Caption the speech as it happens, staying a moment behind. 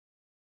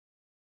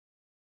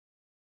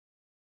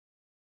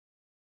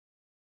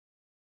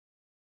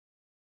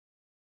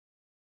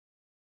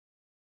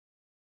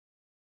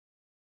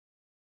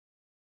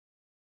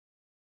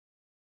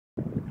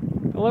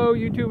Hello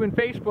YouTube and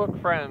Facebook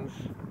friends.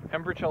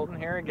 Ember Chilton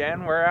here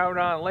again. We're out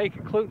on Lake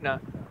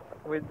Eklutna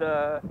with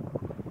the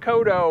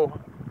Kodo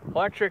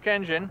electric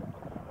engine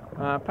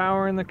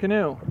powering the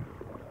canoe.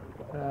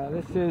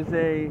 This is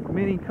a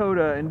Mini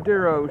Koda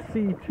Enduro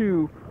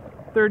C2,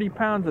 30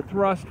 pounds of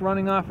thrust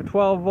running off a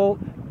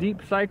 12-volt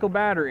deep cycle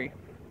battery.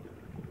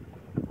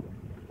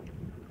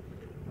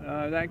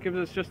 That gives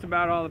us just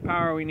about all the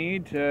power we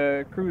need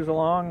to cruise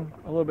along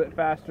a little bit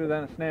faster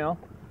than a snail.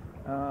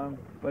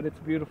 But it's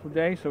a beautiful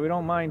day, so we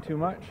don't mind too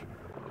much.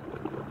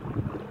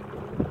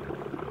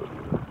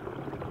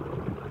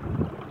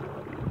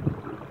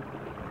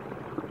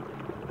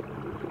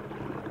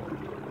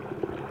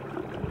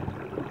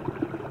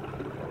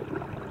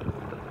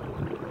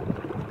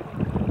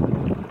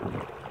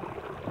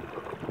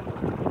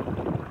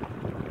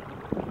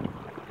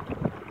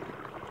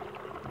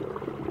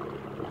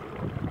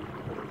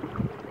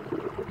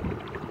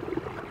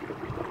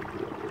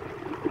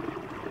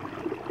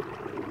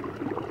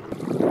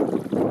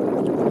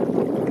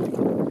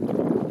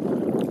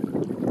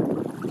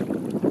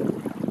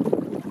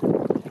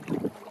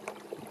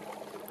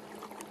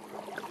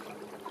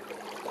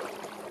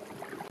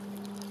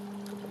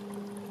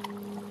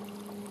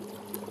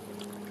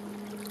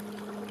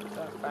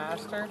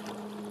 Faster?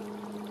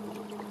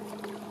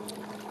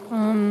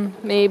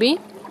 Maybe.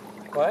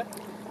 What?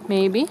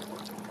 Maybe.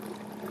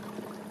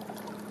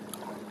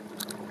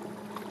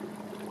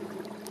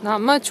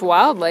 Not much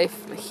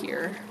wildlife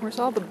here. Where's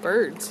all the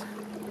birds?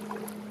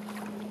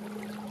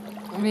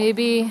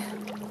 Maybe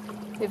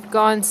they've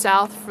gone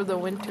south for the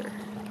winter.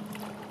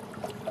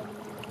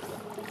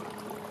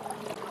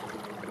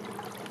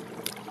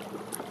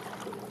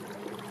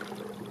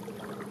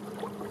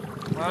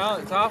 Well,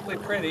 it's awfully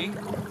pretty,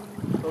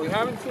 but we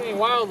haven't seen any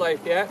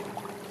wildlife yet.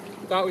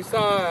 Thought we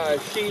saw a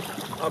sheep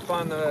up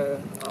on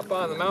the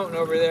mountain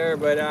over there,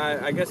 but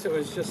I guess it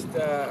was just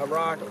a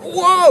rock.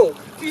 Whoa!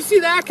 Do you see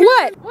that?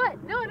 What?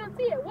 What? No, I don't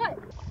see it. What?